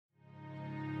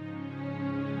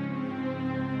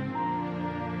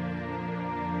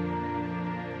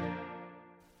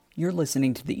You're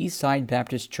listening to the Eastside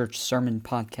Baptist Church Sermon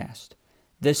Podcast.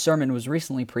 This sermon was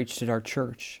recently preached at our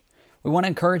church. We want to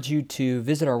encourage you to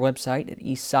visit our website at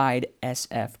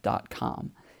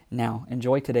eastsidesf.com. Now,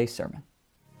 enjoy today's sermon.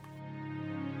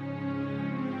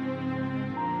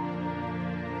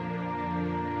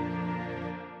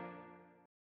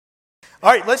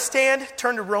 All right, let's stand.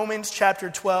 Turn to Romans chapter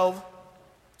 12.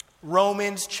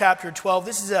 Romans chapter 12.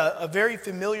 This is a very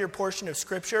familiar portion of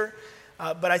Scripture,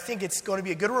 but I think it's going to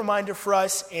be a good reminder for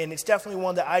us, and it's definitely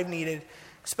one that I've needed,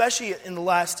 especially in the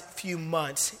last few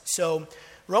months. So,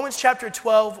 Romans chapter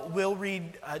 12, we'll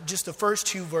read just the first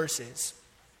two verses.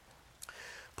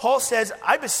 Paul says,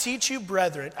 I beseech you,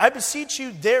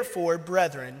 therefore,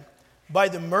 brethren, by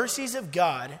the mercies of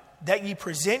God, that ye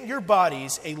present your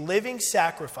bodies a living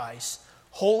sacrifice,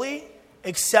 holy,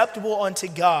 acceptable unto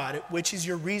God, which is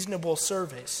your reasonable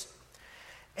service.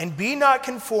 And be not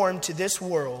conformed to this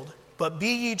world, but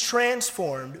be ye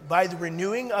transformed by the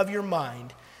renewing of your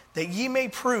mind, that ye may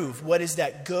prove what is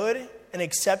that good and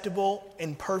acceptable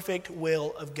and perfect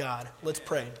will of God. Let's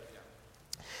pray.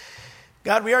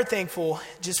 God, we are thankful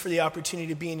just for the opportunity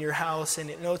to be in your house.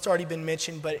 And I know it's already been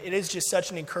mentioned, but it is just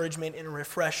such an encouragement and a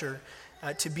refresher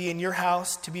to be in your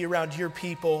house, to be around your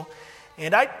people.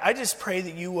 And I just pray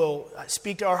that you will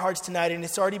speak to our hearts tonight. And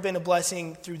it's already been a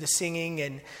blessing through the singing.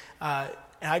 And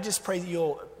I just pray that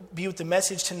you'll be with the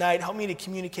message tonight. Help me to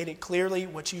communicate it clearly,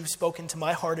 what you've spoken to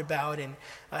my heart about, and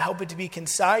help it to be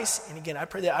concise. And again, I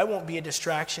pray that I won't be a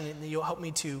distraction, and that you'll help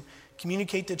me to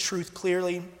communicate the truth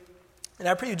clearly. And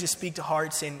I pray you just speak to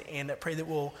hearts, and I pray that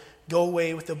we'll go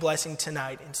away with the blessing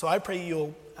tonight. And so I pray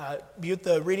you'll be with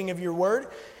the reading of your word.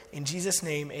 In Jesus'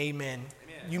 name, amen.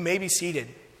 You may be seated.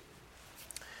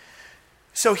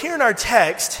 So here in our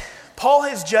text, Paul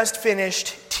has just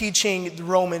finished teaching the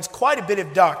Romans quite a bit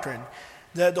of doctrine.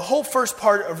 The whole first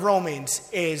part of Romans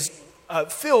is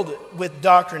filled with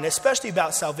doctrine, especially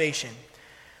about salvation.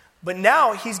 But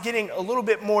now he's getting a little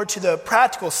bit more to the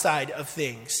practical side of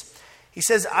things. He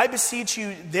says, I beseech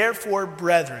you, therefore,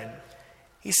 brethren.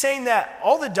 He's saying that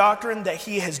all the doctrine that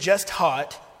he has just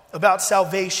taught about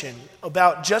salvation,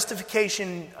 about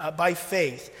justification by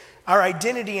faith, our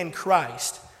identity in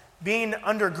Christ, being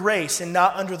under grace and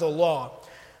not under the law,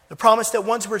 the promise that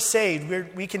once we're saved,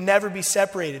 we can never be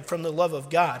separated from the love of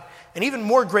God, and even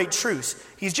more great truths.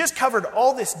 He's just covered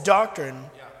all this doctrine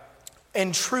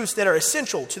and truths that are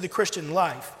essential to the Christian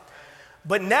life.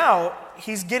 But now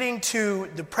he's getting to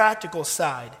the practical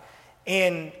side.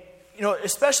 And,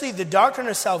 especially the doctrine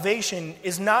of salvation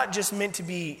is not just meant to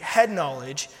be head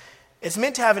knowledge. It's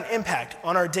meant to have an impact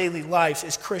on our daily lives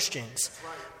as Christians.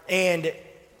 And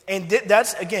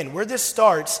that's, again, where this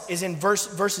starts is in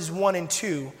verses 1 and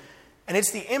 2. And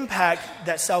it's the impact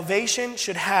that salvation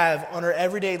should have on our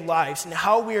everyday lives and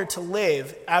how we are to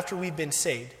live after we've been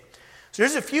saved. So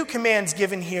there's a few commands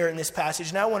given here in this passage,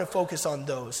 and I want to focus on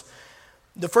those.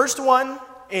 The first one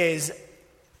is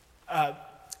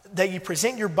that you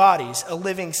present your bodies a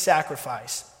living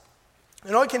sacrifice.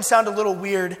 I know it can sound a little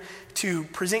weird to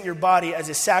present your body as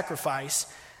a sacrifice,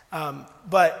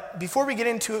 but before we get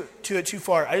into it too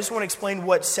far, I just want to explain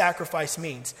what sacrifice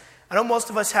means. I know most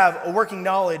of us have a working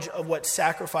knowledge of what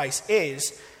sacrifice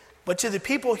is, but to the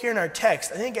people here in our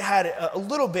text, I think it had a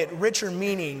little bit richer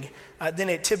meaning than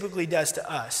it typically does to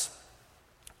us.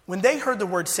 When they heard the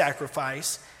word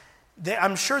sacrifice,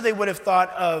 I'm sure they would have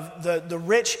thought of the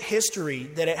rich history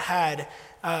that it had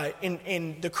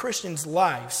in the Christians'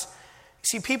 lives.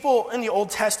 See, people in the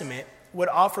Old Testament would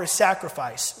offer a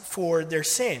sacrifice for their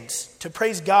sins, to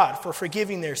praise God for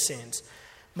forgiving their sins.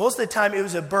 Most of the time, it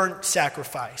was a burnt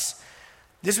sacrifice.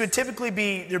 This would typically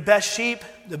be their best sheep,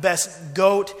 the best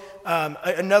goat,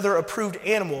 another approved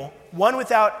animal, one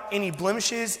without any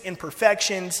blemishes,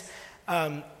 imperfections,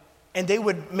 and they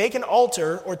would make an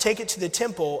altar or take it to the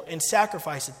temple and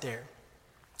sacrifice it there.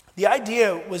 The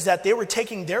idea was that they were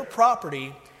taking their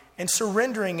property and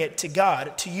surrendering it to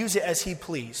God to use it as He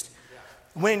pleased.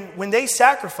 When they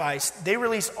sacrificed, they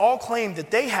released all claim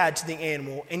that they had to the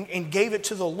animal and gave it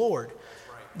to the Lord.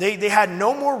 They had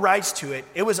no more rights to it.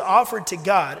 It was offered to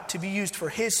God to be used for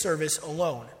His service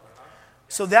alone.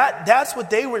 So that's what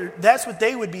they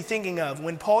would be thinking of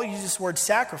when Paul uses this word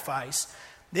sacrifice.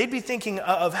 They'd be thinking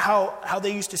of how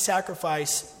they used to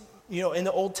sacrifice, in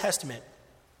the Old Testament.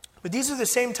 But these are the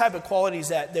same type of qualities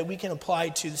that we can apply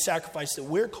to the sacrifice that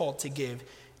we're called to give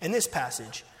in this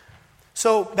passage.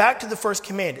 So back to the first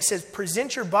command. It says,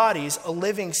 present your bodies a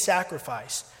living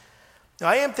sacrifice. Now,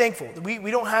 I am thankful that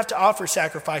we don't have to offer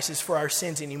sacrifices for our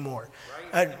sins anymore.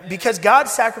 Because God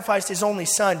sacrificed His only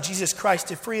Son, Jesus Christ,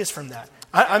 to free us from that.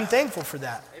 I'm thankful for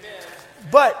that. Amen.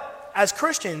 But as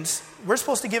Christians, we're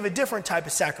supposed to give a different type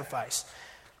of sacrifice.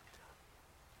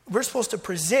 We're supposed to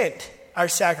present our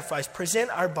sacrifice, present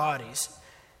our bodies.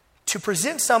 To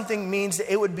present something means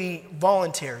that it would be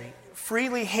voluntary,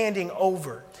 freely handing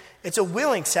over. It's a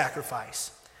willing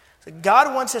sacrifice. So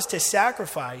God wants us to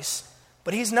sacrifice,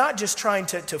 but he's not just trying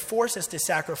to force us to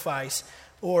sacrifice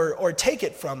or take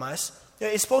it from us.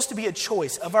 It's supposed to be a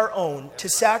choice of our own to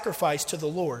sacrifice to the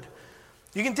Lord.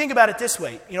 You can think about it this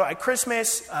way. At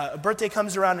Christmas, a birthday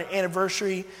comes around, an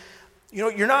anniversary.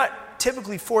 You're not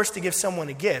typically forced to give someone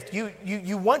a gift.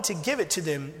 You want to give it to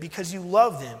them because you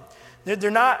love them.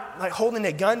 They're not like holding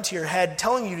a gun to your head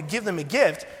telling you to give them a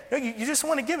gift. No, you just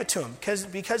want to give it to them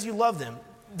because you love them.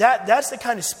 That's the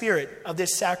kind of spirit of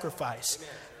this sacrifice.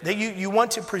 That you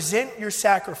want to present your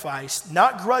sacrifice,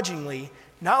 not grudgingly,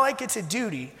 not like it's a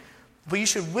duty, but you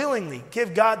should willingly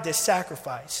give God this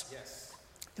sacrifice. Yes.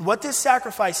 What this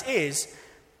sacrifice is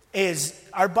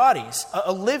our bodies,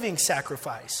 a living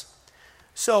sacrifice.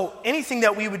 So anything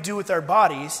that we would do with our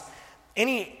bodies,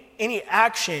 any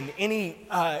action,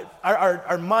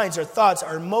 our minds, our thoughts,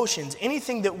 our emotions,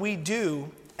 anything that we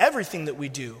do, everything that we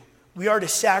do, we are to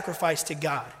sacrifice to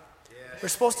God. Yes. We're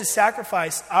supposed to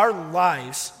sacrifice our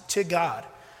lives to God.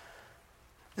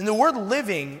 And the word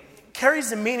living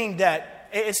carries the meaning that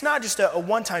it's not just a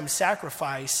one-time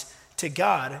sacrifice to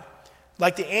God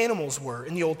like the animals were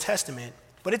in the Old Testament,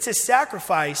 but it's a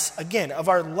sacrifice, again, of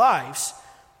our lives,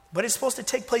 but it's supposed to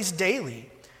take place daily.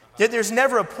 There's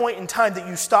never a point in time that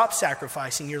you stop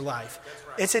sacrificing your life.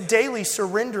 It's a daily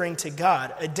surrendering to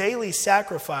God, a daily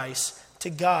sacrifice to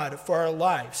God for our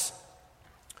lives.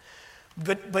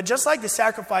 But just like the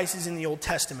sacrifices in the Old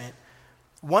Testament,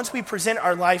 once we present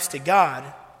our lives to God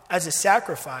as a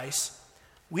sacrifice,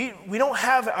 we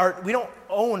don't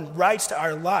own rights to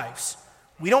our lives.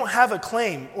 We don't have a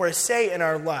claim or a say in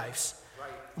our lives.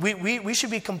 We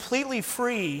should be completely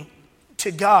free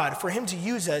to God for him to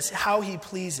use us how he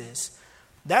pleases.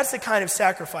 That's the kind of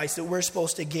sacrifice that we're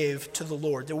supposed to give to the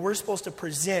Lord, that we're supposed to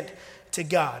present to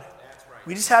God.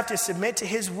 We just have to submit to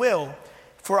his will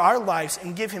for our lives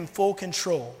and give him full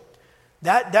control.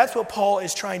 That's what Paul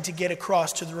is trying to get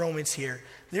across to the Romans here.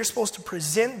 They're supposed to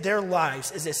present their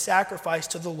lives as a sacrifice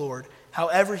to the Lord,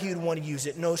 however he would want to use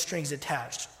it, no strings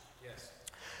attached. Yes.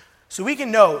 So we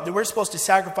can know that we're supposed to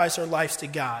sacrifice our lives to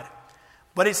God.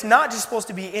 But it's not just supposed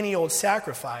to be any old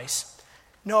sacrifice.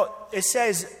 No, it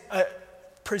says,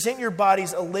 present your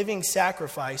bodies a living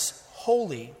sacrifice,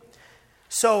 holy.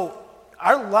 So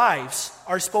our lives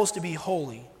are supposed to be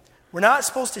holy. We're not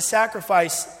supposed to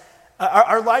sacrifice,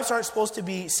 our lives aren't supposed to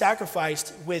be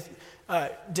sacrificed with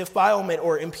defilement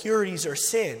or impurities or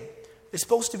sin. It's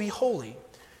supposed to be holy.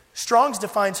 Strong's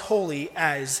defines holy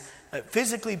as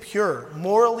physically pure,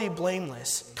 morally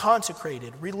blameless,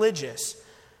 consecrated, religious.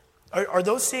 Are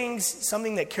those things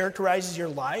something that characterizes your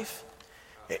life?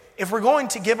 If we're going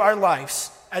to give our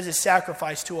lives as a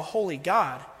sacrifice to a holy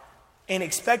God and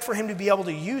expect for him to be able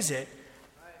to use it,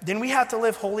 then we have to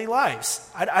live holy lives.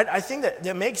 I think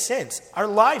that makes sense. Our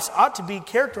lives ought to be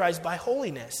characterized by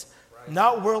holiness,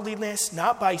 not worldliness,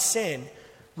 not by sin.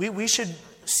 We should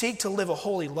seek to live a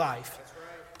holy life.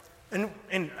 And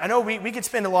I know we could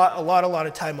spend a lot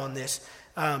of time on this,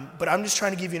 but I'm just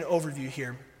trying to give you an overview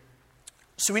here.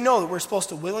 So we know that we're supposed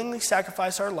to willingly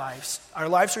sacrifice our lives. Our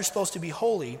lives are supposed to be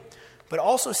holy, but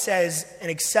also says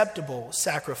an acceptable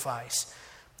sacrifice.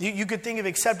 You could think of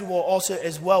acceptable also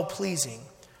as well-pleasing.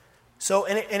 So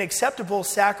an acceptable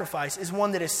sacrifice is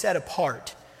one that is set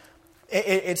apart.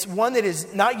 It's one that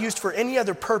is not used for any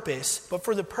other purpose, but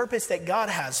for the purpose that God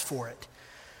has for it.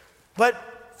 But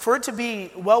for it to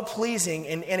be well-pleasing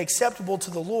and acceptable to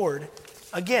the Lord,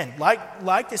 again,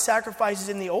 like the sacrifices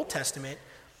in the Old Testament,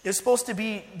 it's supposed to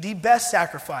be the best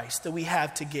sacrifice that we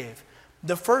have to give.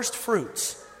 The first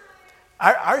fruits.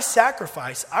 Our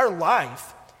sacrifice, our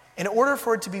life, in order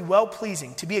for it to be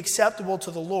well-pleasing, to be acceptable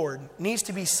to the Lord, needs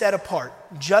to be set apart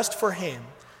just for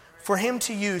him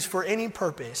to use for any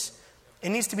purpose. It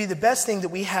needs to be the best thing that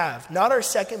we have, not our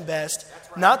second best,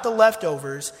 not the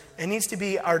leftovers. It needs to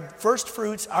be our first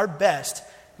fruits, our best.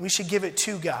 We should give it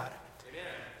to God. Amen.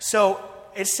 So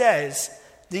it says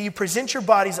that you present your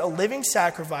bodies a living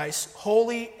sacrifice,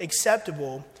 holy,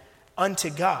 acceptable unto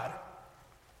God.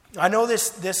 I know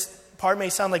this part may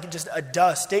sound like just a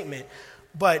duh statement,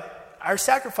 but our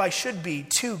sacrifice should be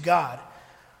to God.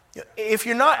 If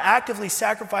you're not actively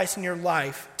sacrificing your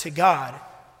life to God,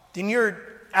 then you're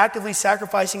actively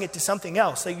sacrificing it to something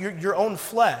else, like your own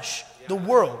flesh, the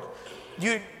world.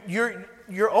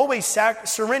 You're always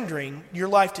surrendering your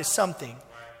life to something.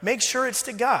 Make sure it's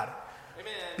to God.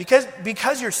 Amen.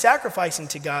 Because you're sacrificing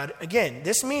to God, again,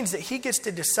 this means that he gets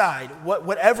to decide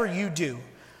whatever you do.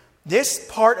 This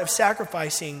part of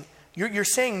sacrificing, you're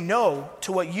saying no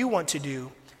to what you want to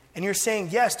do, and you're saying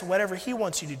yes to whatever he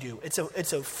wants you to do. It's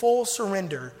a full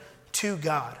surrender to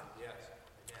God.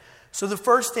 So the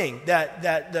first thing that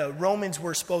the Romans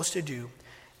were supposed to do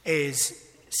is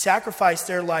sacrifice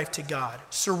their life to God,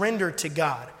 surrender to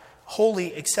God,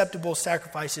 holy, acceptable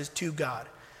sacrifices to God.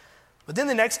 But then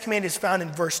the next command is found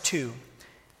in verse 2.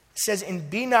 It says, and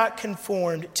be not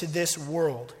conformed to this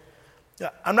world.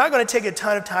 Now, I'm not going to take a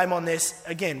ton of time on this.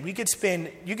 Again, you could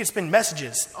spend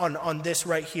messages on this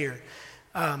right here.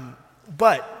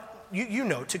 But you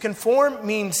know, to conform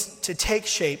means to take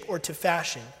shape or to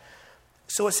fashion.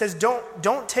 So it says,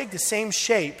 don't take the same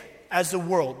shape as the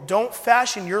world. Don't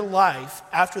fashion your life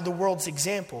after the world's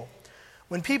example.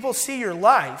 When people see your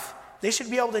life, they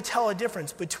should be able to tell a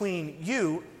difference between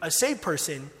you, a saved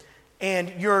person,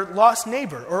 and your lost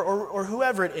neighbor or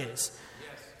whoever it is.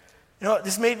 Yes. You know,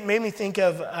 this made me think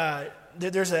of,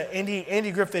 there's an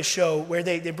Andy Griffith show where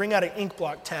they bring out an ink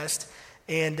blot test,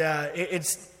 and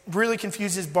it really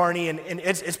confuses Barney, and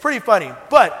it's pretty funny.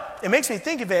 But it makes me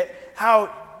think of it,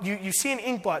 how you see an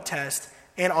ink blot test,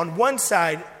 and on one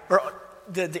side, or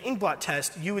the ink blot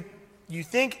test, you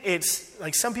think it's,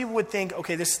 like some people would think,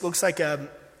 okay, this looks like a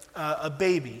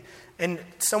baby, and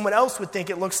someone else would think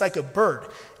it looks like a bird.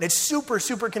 And it's super,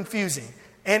 super confusing.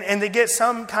 And they get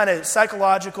some kind of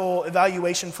psychological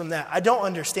evaluation from that. I don't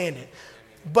understand it.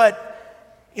 But,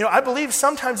 you know, I believe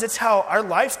sometimes it's how our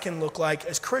lives can look like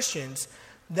as Christians,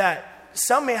 that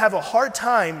some may have a hard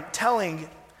time telling,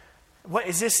 what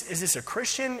is this a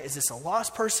Christian? Is this a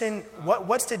lost person?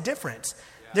 What's the difference?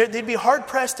 They'd be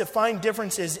hard-pressed to find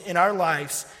differences in our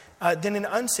lives than an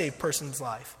unsaved person's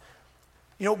life.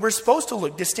 You know, we're supposed to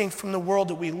look distinct from the world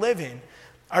that we live in.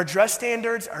 Our dress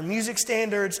standards, our music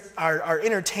standards, our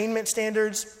entertainment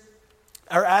standards,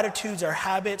 our attitudes, our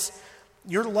habits.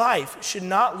 Your life should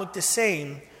not look the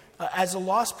same as a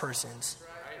lost person's.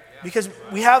 Because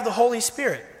we have the Holy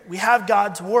Spirit. We have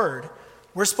God's Word.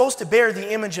 We're supposed to bear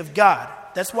the image of God.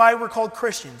 That's why we're called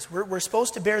Christians. We're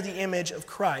supposed to bear the image of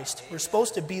Christ. We're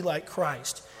supposed to be like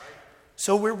Christ.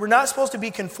 So we're not supposed to be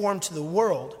conformed to the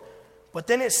world. But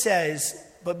then it says,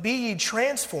 but be ye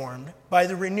transformed by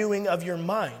the renewing of your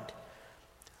mind.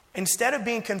 Instead of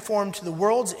being conformed to the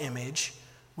world's image,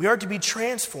 we are to be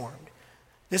transformed.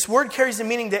 This word carries the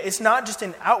meaning that it's not just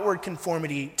an outward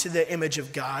conformity to the image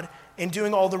of God and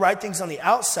doing all the right things on the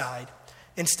outside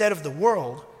instead of the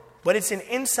world, but it's an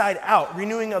inside out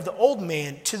renewing of the old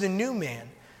man to the new man.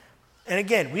 And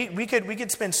again, we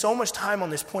could spend so much time on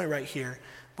this point right here,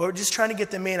 but we're just trying to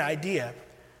get the main idea.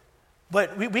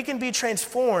 But we can be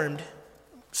transformed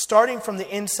starting from the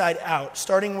inside out,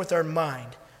 starting with our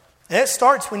mind. And it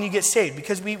starts when you get saved,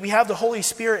 because we have the Holy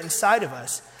Spirit inside of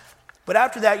us. But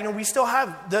after that, you know, we still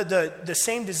have the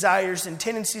same desires and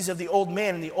tendencies of the old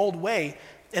man and the old way,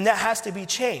 and that has to be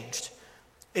changed.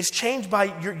 It's changed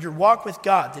by your walk with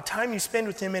God, the time you spend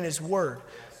with Him in His Word,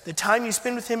 the time you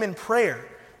spend with Him in prayer,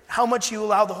 how much you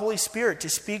allow the Holy Spirit to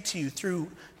speak to you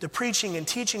through the preaching and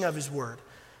teaching of His Word.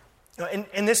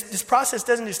 And this process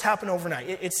doesn't just happen overnight.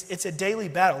 It's a daily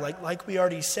battle, like we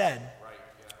already said.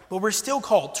 But we're still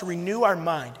called to renew our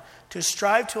mind, to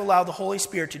strive to allow the Holy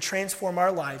Spirit to transform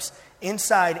our lives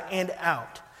inside and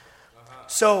out.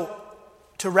 So,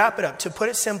 to wrap it up, to put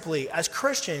it simply, as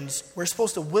Christians, we're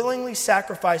supposed to willingly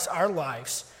sacrifice our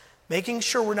lives, making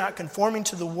sure we're not conforming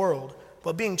to the world,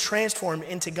 but being transformed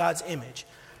into God's image.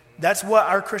 That's what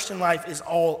our Christian life is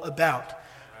all about.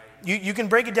 You can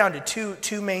break it down to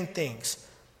two main things.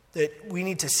 That we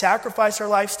need to sacrifice our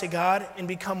lives to God and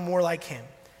become more like Him.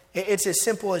 It's as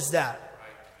simple as that.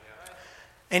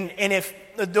 And if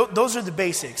those are the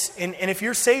basics. And if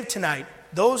you're saved tonight,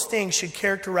 those things should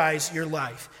characterize your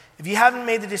life. If you haven't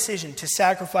made the decision to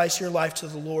sacrifice your life to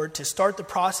the Lord, to start the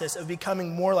process of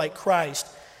becoming more like Christ,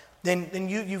 then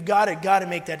you've got to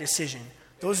make that decision.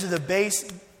 Those are the base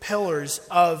pillars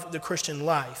of the Christian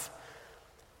life.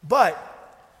 But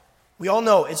we all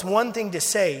know it's one thing to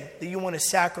say that you want to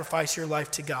sacrifice your life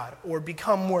to God or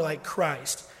become more like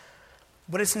Christ.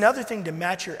 But it's another thing to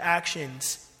match your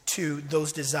actions to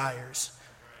those desires.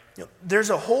 You know, there's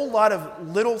a whole lot of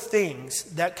little things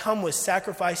that come with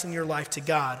sacrificing your life to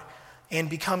God and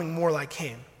becoming more like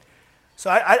Him. So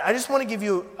I just want to give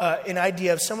you an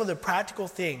idea of some of the practical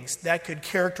things that could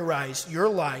characterize your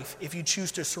life if you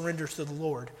choose to surrender to the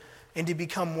Lord and to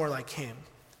become more like Him.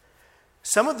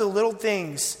 Some of the little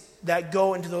things that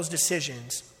go into those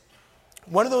decisions,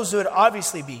 one of those would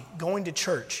obviously be going to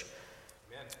church.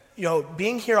 You know,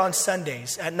 being here on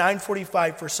Sundays at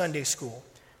 9:45 for Sunday school,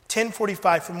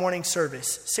 10:45 for morning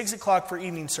service, 6 o'clock for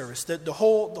evening service, the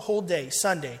whole day,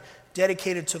 Sunday,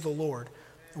 dedicated to the Lord.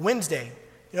 Wednesday,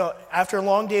 after a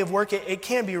long day of work, it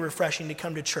can be refreshing to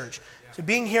come to church. So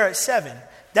being here at 7,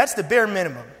 that's the bare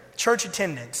minimum, church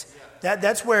attendance.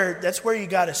 That's where you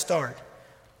got to start.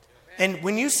 And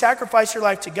when you sacrifice your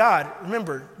life to God,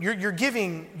 remember, you're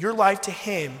giving your life to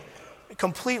Him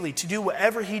completely to do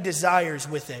whatever He desires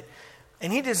with it.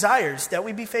 And He desires that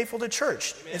we be faithful to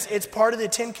church. It's part of the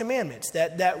 10 Commandments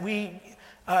that we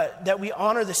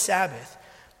honor the Sabbath.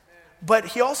 But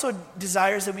He also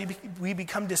desires that we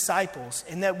become disciples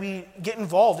and that we get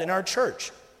involved in our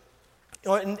church.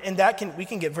 And we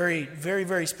can get very, very,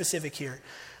 very specific here.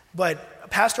 But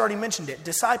Pastor already mentioned it,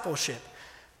 discipleship.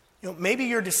 Maybe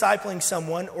you're discipling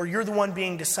someone or you're the one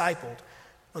being discipled.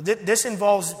 This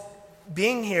involves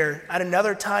being here at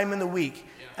another time in the week,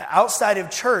 outside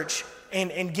of church,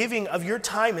 and giving of your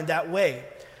time in that way.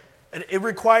 It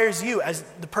requires you, as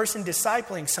the person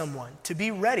discipling someone, to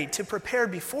be ready, to prepare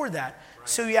before that,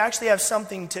 so you actually have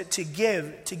something to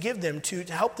give them, to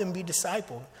help them be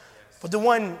discipled. But the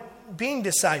one being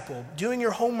discipled, doing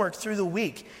your homework through the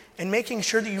week, and making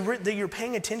sure that you're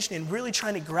paying attention and really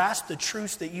trying to grasp the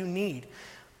truths that you need,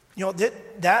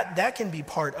 that can be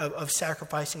part of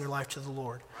sacrificing your life to the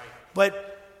Lord.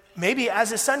 But maybe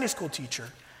as a Sunday school teacher,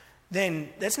 then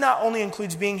that's not only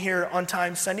includes being here on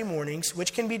time Sunday mornings,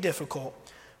 which can be difficult,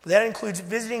 but that includes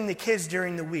visiting the kids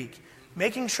during the week,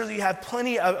 making sure that you have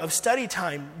plenty of study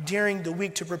time during the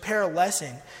week to prepare a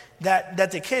lesson,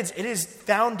 that the kids, it is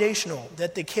foundational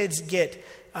that the kids get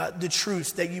the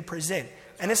truths that you present.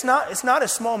 And it's not a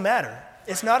small matter.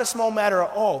 It's not a small matter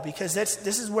at all, because this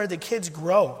is where the kids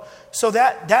grow. So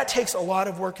that takes a lot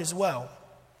of work as well.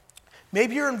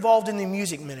 Maybe you're involved in the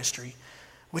music ministry,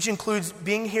 which includes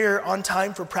being here on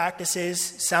time for practices,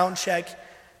 sound check,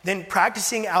 then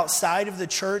practicing outside of the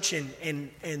church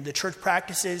and the church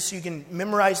practices so you can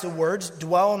memorize the words,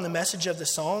 dwell on the message of the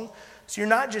song. So you're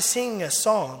not just singing a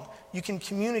song, you can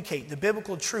communicate the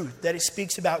biblical truth that it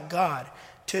speaks about God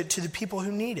to the people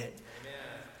who need it.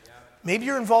 Maybe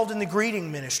you're involved in the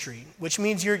greeting ministry, which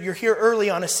means you're here early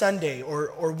on a Sunday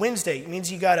or Wednesday. It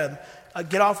means you got to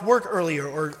get off work earlier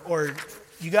or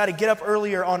you got to get up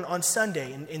earlier on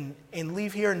Sunday and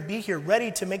leave here and be here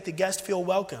ready to make the guest feel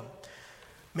welcome.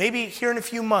 Maybe here in a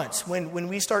few months when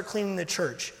we start cleaning the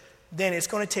church, then it's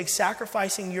going to take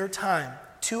sacrificing your time,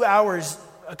 2 hours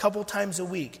a couple times a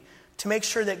week, to make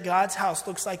sure that God's house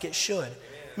looks like it should.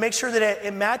 Make sure that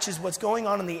it matches what's going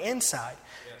on the inside.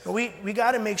 We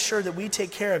got to make sure that we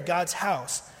take care of God's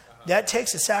house. That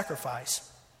takes a sacrifice.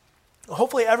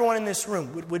 Hopefully everyone in this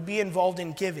room would be involved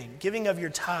in giving of your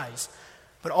tithes,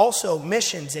 but also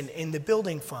missions and the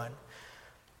building fund.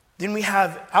 Then we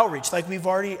have outreach, like we've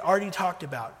already talked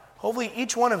about. Hopefully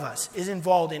each one of us is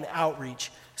involved in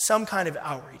outreach, some kind of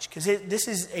outreach, because this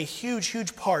is a huge,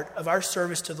 huge part of our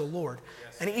service to the Lord.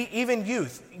 And even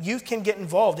youth can get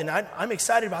involved, and I'm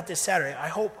excited about this Saturday. I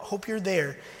hope you're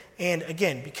there. And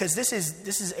again, because this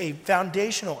is a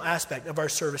foundational aspect of our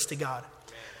service to God.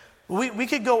 We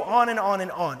could go on and on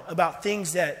and on about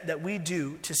things that we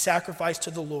do to sacrifice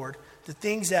to the Lord, the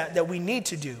things that we need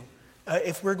to do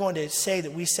if we're going to say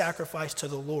that we sacrifice to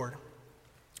the Lord.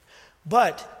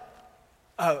 But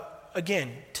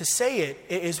again, to say it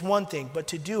is one thing, but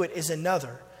to do it is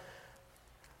another.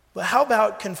 But how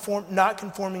about not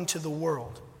conforming to the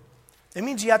world? That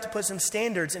means you have to put some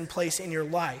standards in place in your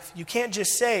life. You can't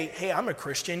just say, hey, I'm a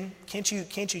Christian. Can't you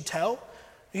tell?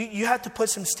 You have to put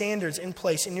some standards in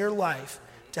place in your life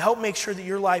to help make sure that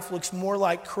your life looks more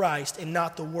like Christ and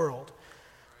not the world.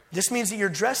 This means that your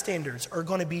dress standards are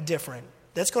going to be different.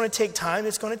 That's going to take time.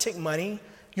 It's going to take money.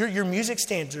 Your music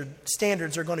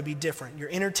standards are going to be different. Your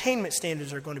entertainment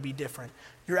standards are going to be different.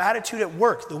 Your attitude at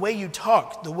work, the way you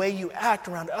talk, the way you act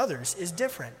around others is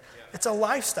different. It's a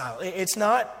lifestyle. It's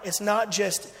not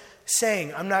just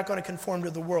saying, I'm not going to conform to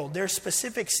the world. There are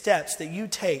specific steps that you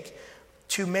take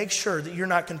to make sure that you're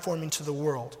not conforming to the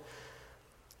world.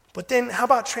 But then how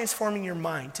about transforming your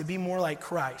mind to be more like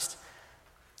Christ?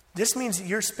 This means that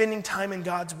you're spending time in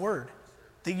God's Word,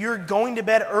 that you're going to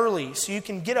bed early so you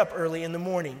can get up early in the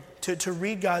morning to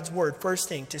read God's Word first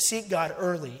thing, to seek God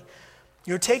early.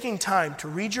 You're taking time to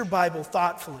read your Bible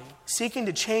thoughtfully, seeking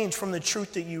to change from the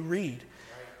truth that you read.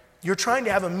 You're trying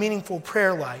to have a meaningful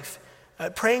prayer life,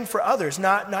 praying for others,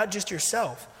 not just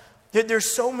yourself. There's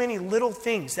so many little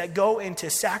things that go into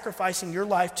sacrificing your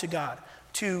life to God,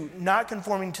 to not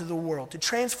conforming to the world, to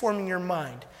transforming your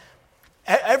mind.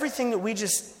 Everything that we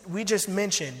just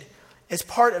mentioned is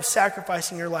part of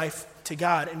sacrificing your life to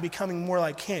God and becoming more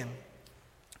like Him.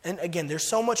 And again, there's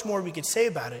so much more we could say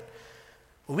about it.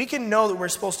 We can know that we're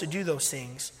supposed to do those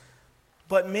things,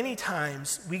 but many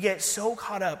times we get so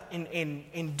caught up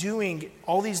in doing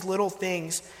all these little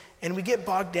things, and we get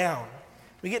bogged down.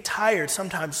 We get tired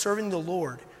sometimes serving the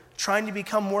Lord, trying to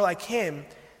become more like Him.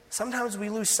 Sometimes we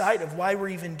lose sight of why we're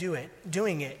even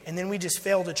doing it, and then we just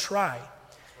fail to try.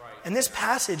 And this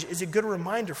passage is a good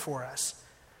reminder for us,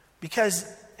 because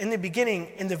in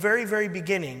the very, very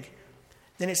beginning,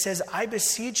 then it says, I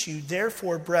beseech you,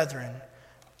 therefore, brethren,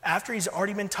 after he's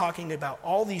already been talking about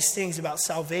all these things about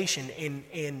salvation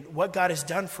and what God has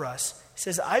done for us, he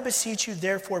says, I beseech you,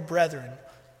 therefore, brethren,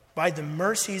 by the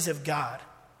mercies of God,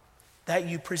 that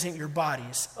you present your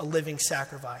bodies a living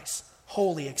sacrifice,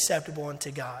 holy, acceptable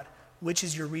unto God, which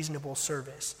is your reasonable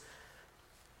service.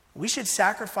 We should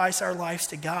sacrifice our lives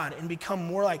to God and become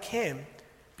more like Him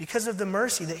because of the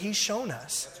mercy that He's shown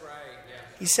us. That's right.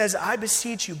 Yeah. He says, I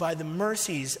beseech you by the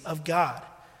mercies of God.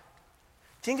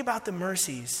 Think about the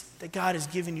mercies that God has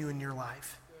given you in your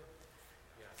life.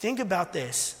 Think about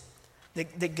this,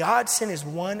 that God sent His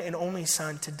one and only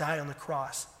Son to die on the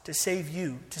cross, to save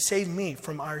you, to save me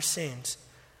from our sins.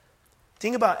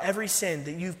 Think about every sin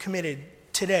that you've committed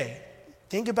today.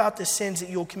 Think about the sins that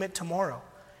you'll commit tomorrow.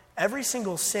 Every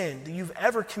single sin that you've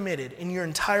ever committed in your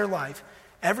entire life,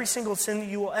 every single sin that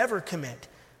you will ever commit,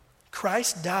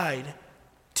 Christ died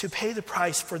to pay the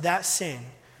price for that sin,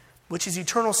 which is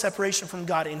eternal separation from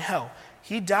God in hell.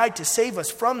 He died to save us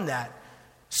from that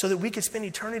so that we could spend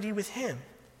eternity with Him.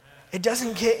 It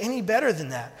doesn't get any better than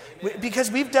that. Because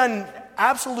we've done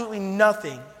absolutely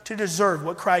nothing to deserve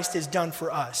what Christ has done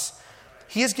for us.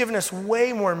 He has given us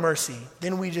way more mercy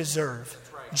than we deserve,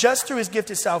 just through His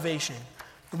gift of salvation.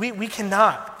 We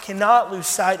cannot lose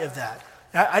sight of that.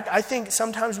 I think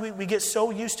sometimes we get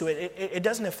so used to it, it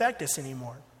doesn't affect us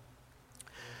anymore.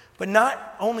 But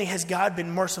not only has God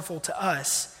been merciful to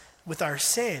us with our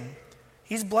sin,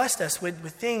 He's blessed us with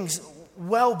things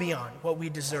well beyond what we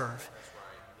deserve.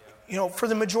 You know, for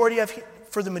the majority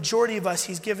of us,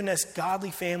 He's given us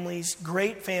godly families,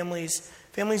 great families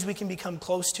we can become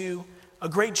close to, a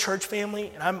great church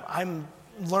family, and I'm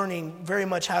learning very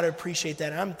much how to appreciate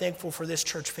that. And I'm thankful for this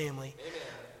church family.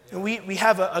 And we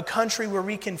have a country where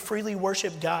we can freely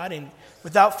worship God and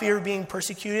without fear of being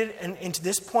persecuted. And to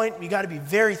this point, we got to be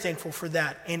very thankful for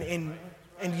that and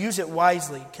use it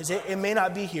wisely, because it may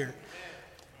not be here.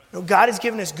 You know, God has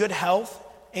given us good health,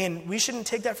 and we shouldn't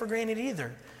take that for granted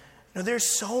either. You know, there's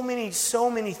so many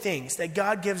things that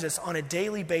God gives us on a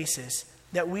daily basis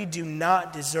that we do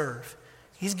not deserve.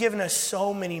 He's given us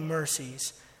so many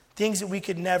mercies, things that we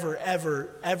could never, ever,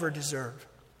 ever deserve.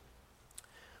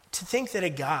 To think that a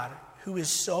God who is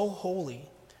so holy,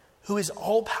 who is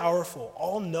all-powerful,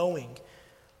 all-knowing,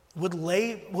 would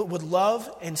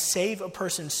love and save a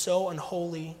person so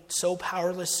unholy, so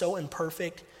powerless, so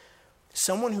imperfect,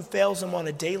 someone who fails Him on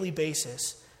a daily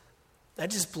basis,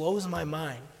 that just blows my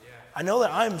mind. I know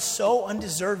that I'm so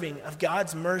undeserving of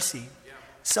God's mercy.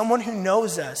 Someone who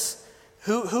knows us,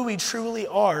 who we truly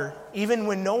are, even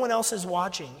when no one else is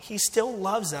watching, He still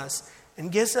loves us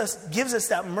and gives us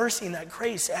that mercy and that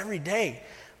grace every day.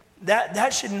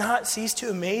 That should not cease to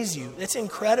amaze you. It's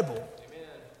incredible. Amen.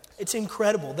 It's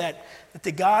incredible that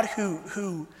the God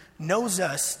who knows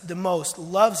us the most,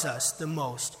 loves us the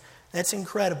most. That's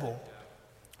incredible.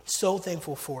 So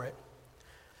thankful for it.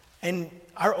 And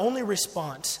our only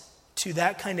response to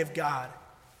that kind of God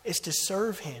is to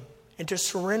serve Him and to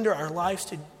surrender our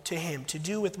lives to Him, to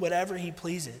do with whatever He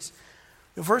pleases.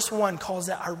 Verse 1 calls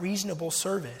that our reasonable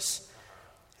service.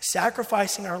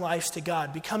 Sacrificing our lives to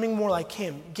God, becoming more like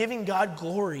Him, giving God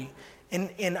glory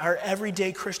in our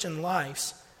everyday Christian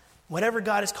lives. Whatever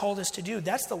God has called us to do,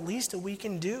 that's the least that we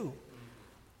can do.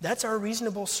 That's our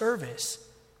reasonable service.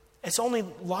 It's only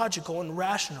logical and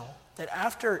rational that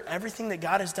after everything that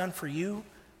God has done for you,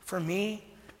 for me,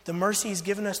 the mercy He's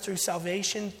given us through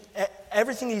salvation,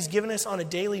 everything He's given us on a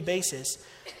daily basis,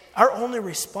 our only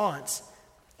response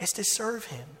is to serve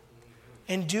Him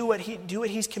and do what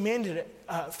He's commanded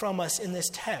from us in this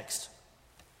text.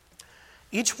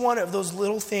 Each one of those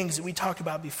little things that we talked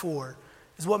about before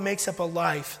is what makes up a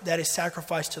life that is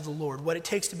sacrificed to the Lord, what it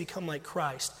takes to become like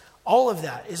Christ. All of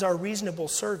that is our reasonable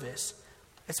service.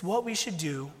 It's what we should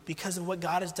do because of what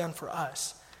God has done for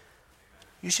us.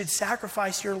 You should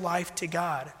sacrifice your life to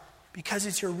God because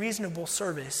it's your reasonable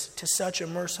service to such a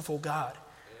merciful God.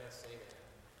 Yes, amen.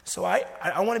 So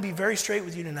I want to be very straight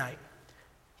with you tonight.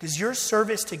 Does your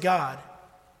service to God,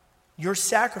 your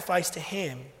sacrifice to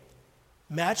Him,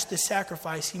 match the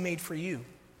sacrifice He made for you?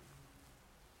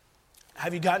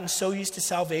 Have you gotten so used to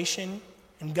salvation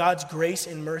and God's grace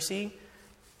and mercy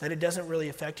that it doesn't really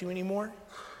affect you anymore?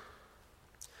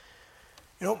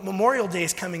 Memorial Day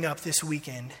is coming up this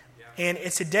weekend, and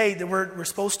it's a day that we're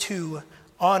supposed to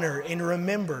honor and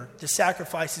remember the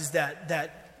sacrifices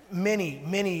that many,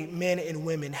 many men and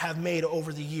women have made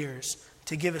over the years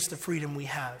to give us the freedom we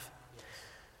have.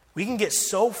 We can get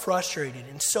so frustrated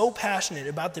and so passionate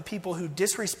about the people who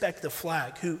disrespect the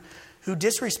flag, who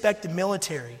disrespect the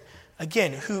military,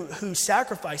 again, who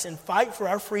sacrifice and fight for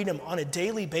our freedom on a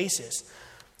daily basis.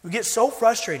 We get so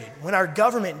frustrated when our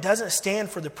government doesn't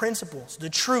stand for the principles, the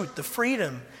truth, the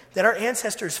freedom that our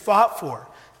ancestors fought for,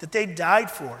 that they died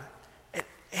for.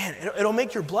 And it'll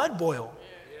make your blood boil.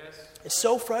 It's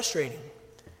so frustrating.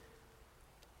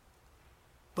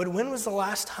 But when was the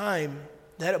last time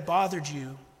that it bothered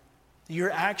you that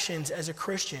your actions as a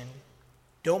Christian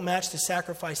don't match the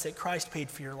sacrifice that Christ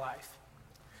paid for your life?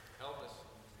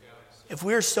 If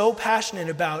we're so passionate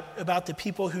about the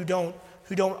people who don't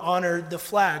honor the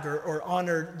flag or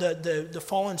honor the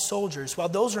fallen soldiers, while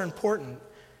those are important,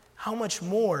 how much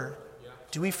more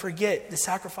do we forget the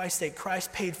sacrifice that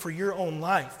Christ paid for your own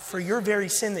life, for your very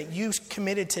sin that you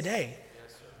committed today?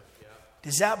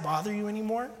 Does that bother you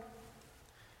anymore?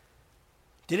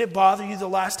 Did it bother you the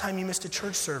last time you missed a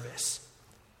church service?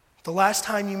 The last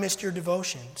time you missed your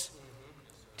devotions?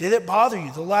 Did it bother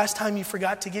you the last time you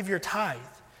forgot to give your tithe?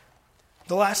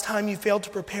 The last time you failed to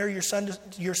prepare your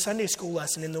Sunday school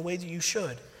lesson in the way that you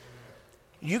should?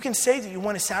 You can say that you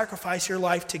want to sacrifice your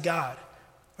life to God,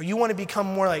 or you want to become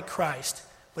more like Christ.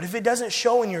 But if it doesn't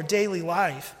show in your daily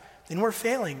life, then we're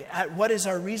failing at what is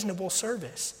our reasonable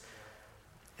service.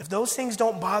 If those things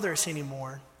don't bother us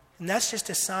anymore, then that's just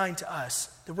a sign to us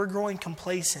that we're growing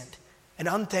complacent and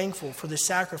unthankful for the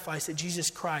sacrifice that Jesus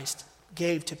Christ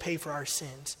gave to pay for our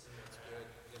sins.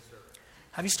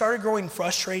 Have you started growing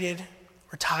frustrated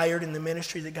or tired in the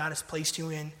ministry that God has placed you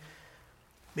in?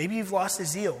 Maybe you've lost the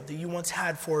zeal that you once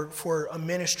had for a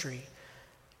ministry.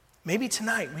 Maybe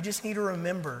tonight we just need to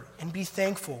remember and be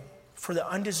thankful for the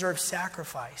undeserved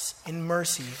sacrifice and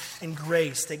mercy and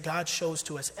grace that God shows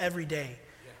to us every day.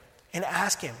 And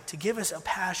ask Him to give us a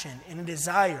passion and a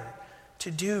desire to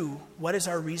do what is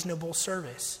our reasonable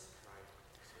service.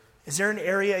 Is there an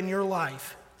area in your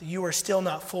life that you are still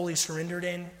not fully surrendered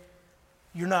in?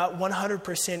 You're not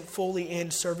 100% fully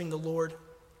in serving the Lord?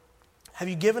 Have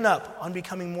you given up on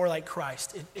becoming more like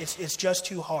Christ? It's just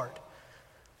too hard.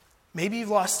 Maybe you've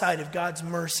lost sight of God's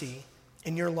mercy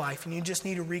in your life and you just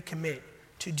need to recommit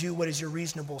to do what is your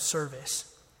reasonable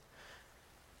service.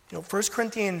 1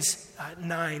 Corinthians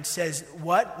 9 says,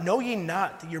 "What? Know ye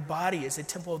not that your body is a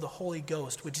temple of the Holy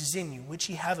Ghost, which is in you, which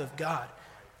ye have of God,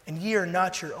 and ye are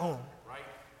not your own?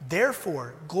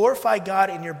 Therefore, glorify God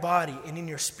in your body and in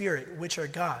your spirit, which are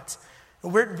God's."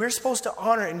 And we're supposed to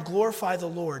honor and glorify the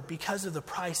Lord because of the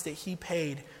price that He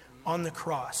paid on the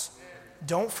cross.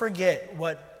 Don't forget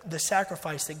what the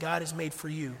sacrifice that God has made for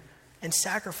you, and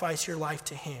sacrifice your life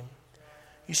to Him.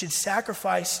 You should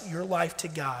sacrifice your life to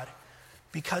God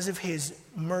because of His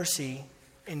mercy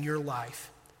in your life.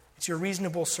 It's your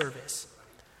reasonable service.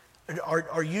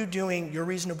 Are you doing your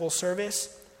reasonable service,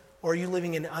 or are you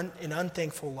living an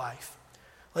unthankful life?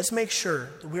 Let's make sure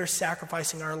that we are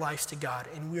sacrificing our lives to God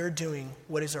and we are doing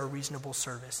what is our reasonable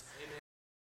service.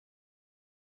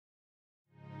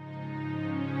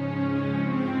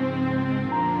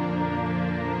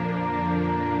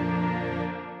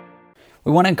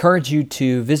 We want to encourage you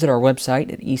to visit our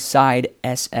website at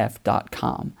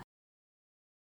eastsidesf.com.